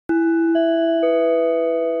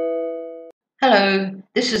Hello,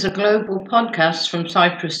 this is a global podcast from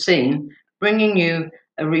Cyprus Scene, bringing you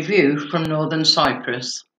a review from Northern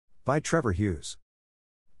Cyprus. By Trevor Hughes.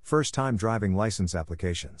 First-time driving license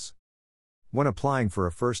applications. When applying for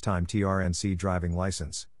a first-time TRNC driving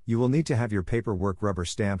license, you will need to have your paperwork rubber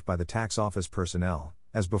stamped by the tax office personnel,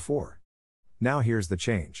 as before. Now here's the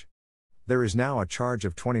change. There is now a charge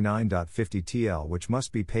of 29.50 TL which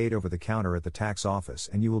must be paid over the counter at the tax office,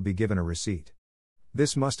 and you will be given a receipt.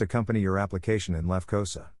 This must accompany your application in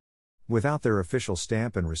Lefkosa. Without their official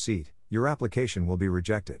stamp and receipt, your application will be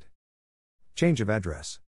rejected. Change of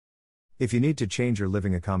address. If you need to change your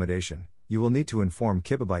living accommodation, you will need to inform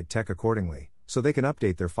Kibabyte Tech accordingly, so they can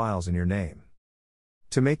update their files in your name.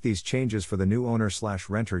 To make these changes for the new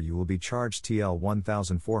owner/renter, you will be charged TL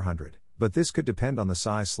 1,400, but this could depend on the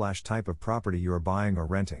size/type of property you are buying or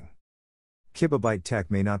renting. Kibabyte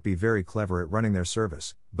Tech may not be very clever at running their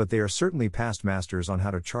service, but they are certainly past masters on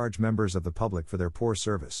how to charge members of the public for their poor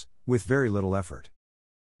service, with very little effort.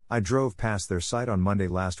 I drove past their site on Monday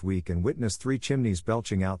last week and witnessed 3 chimneys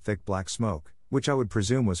belching out thick black smoke, which I would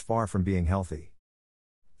presume was far from being healthy.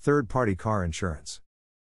 Third-party car insurance.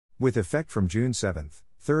 With effect from June 7,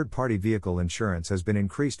 third-party vehicle insurance has been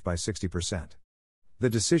increased by 60%. The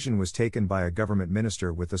decision was taken by a government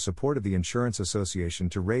minister with the support of the Insurance Association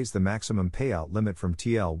to raise the maximum payout limit from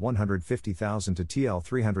TL 150,000 to TL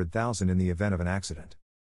 300,000 in the event of an accident.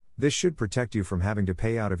 This should protect you from having to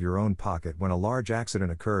pay out of your own pocket when a large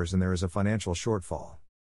accident occurs and there is a financial shortfall.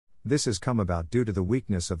 This has come about due to the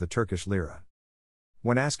weakness of the Turkish lira.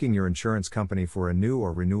 When asking your insurance company for a new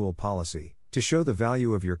or renewal policy, to show the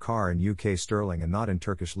value of your car in UK sterling and not in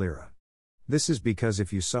Turkish lira. This is because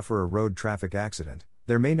if you suffer a road traffic accident,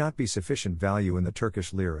 there may not be sufficient value in the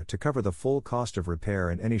Turkish lira to cover the full cost of repair,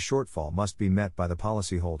 and any shortfall must be met by the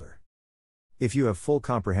policyholder. If you have full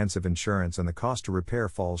comprehensive insurance and the cost to repair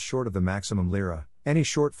falls short of the maximum lira, any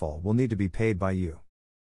shortfall will need to be paid by you.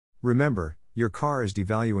 Remember, your car is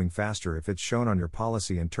devaluing faster if it's shown on your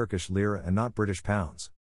policy in Turkish lira and not British pounds.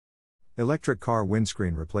 Electric car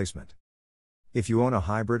windscreen replacement. If you own a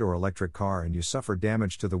hybrid or electric car and you suffer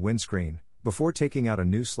damage to the windscreen, before taking out a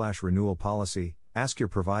new/renewal policy, ask your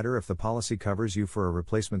provider if the policy covers you for a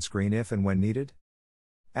replacement screen if and when needed.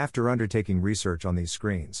 After undertaking research on these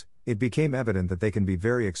screens, it became evident that they can be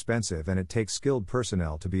very expensive and it takes skilled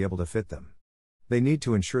personnel to be able to fit them. They need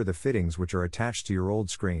to ensure the fittings which are attached to your old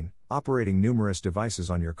screen, operating numerous devices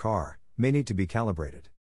on your car, may need to be calibrated.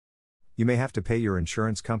 You may have to pay your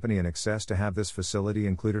insurance company in excess to have this facility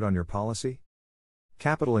included on your policy.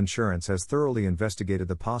 Capital Insurance has thoroughly investigated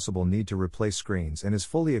the possible need to replace screens and is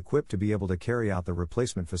fully equipped to be able to carry out the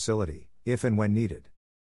replacement facility, if and when needed.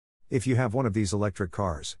 If you have one of these electric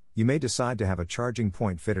cars, you may decide to have a charging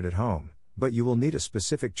point fitted at home, but you will need a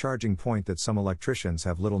specific charging point that some electricians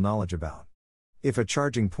have little knowledge about. If a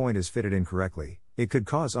charging point is fitted incorrectly, it could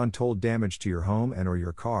cause untold damage to your home and/or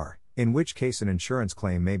your car, in which case an insurance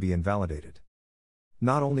claim may be invalidated.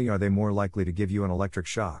 Not only are they more likely to give you an electric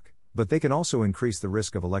shock, but they can also increase the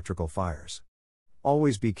risk of electrical fires.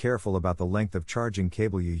 Always be careful about the length of charging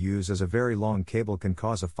cable you use, as a very long cable can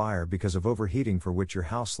cause a fire because of overheating, for which your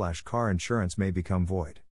house/car insurance may become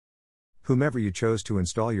void. Whomever you chose to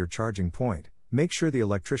install your charging point, make sure the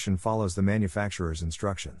electrician follows the manufacturer's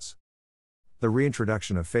instructions. The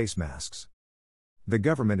reintroduction of face masks. The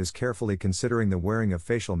government is carefully considering the wearing of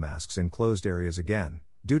facial masks in closed areas again,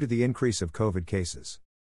 due to the increase of COVID cases.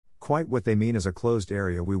 Quite what they mean as a closed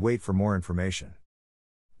area, we wait for more information.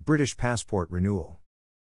 British passport renewal.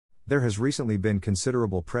 There has recently been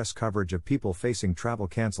considerable press coverage of people facing travel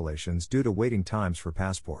cancellations due to waiting times for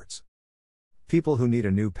passports. People who need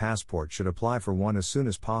a new passport should apply for one as soon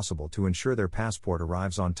as possible to ensure their passport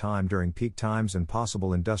arrives on time during peak times and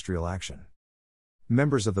possible industrial action.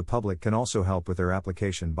 Members of the public can also help with their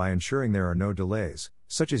application by ensuring there are no delays,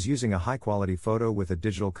 such as using a high-quality photo with a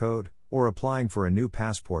digital code, or applying for a new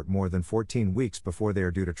passport more than 14 weeks before they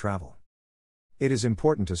are due to travel. It is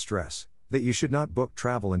important to stress that you should not book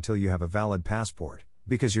travel until you have a valid passport,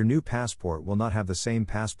 because your new passport will not have the same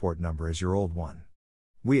passport number as your old one.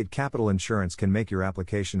 We at Capital Insurance can make your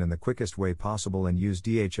application in the quickest way possible and use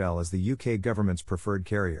DHL as the UK government's preferred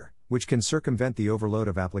carrier, which can circumvent the overload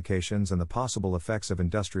of applications and the possible effects of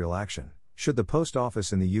industrial action, should the post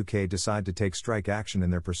office in the UK decide to take strike action in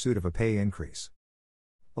their pursuit of a pay increase.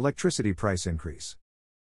 Electricity price increase.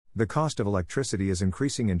 The cost of electricity is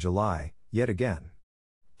increasing in July, yet again.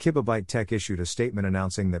 Kibabyte Tech issued a statement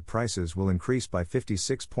announcing that prices will increase by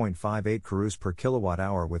 56.58 kurus per kilowatt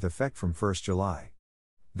hour with effect from 1st July.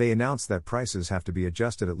 They announced that prices have to be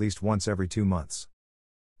adjusted at least once every 2 months.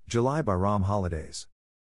 July Bayram holidays.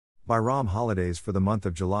 Bayram holidays for the month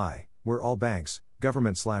of July, where all banks,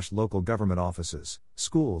 government/local government offices,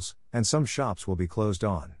 schools, and some shops will be closed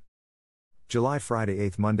on July Friday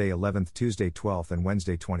 8th, Monday 11th, Tuesday 12th, and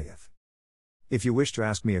Wednesday 20th. If you wish to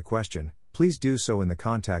ask me a question, please do so in the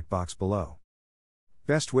contact box below.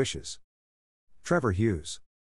 Best wishes. Trevor Hughes.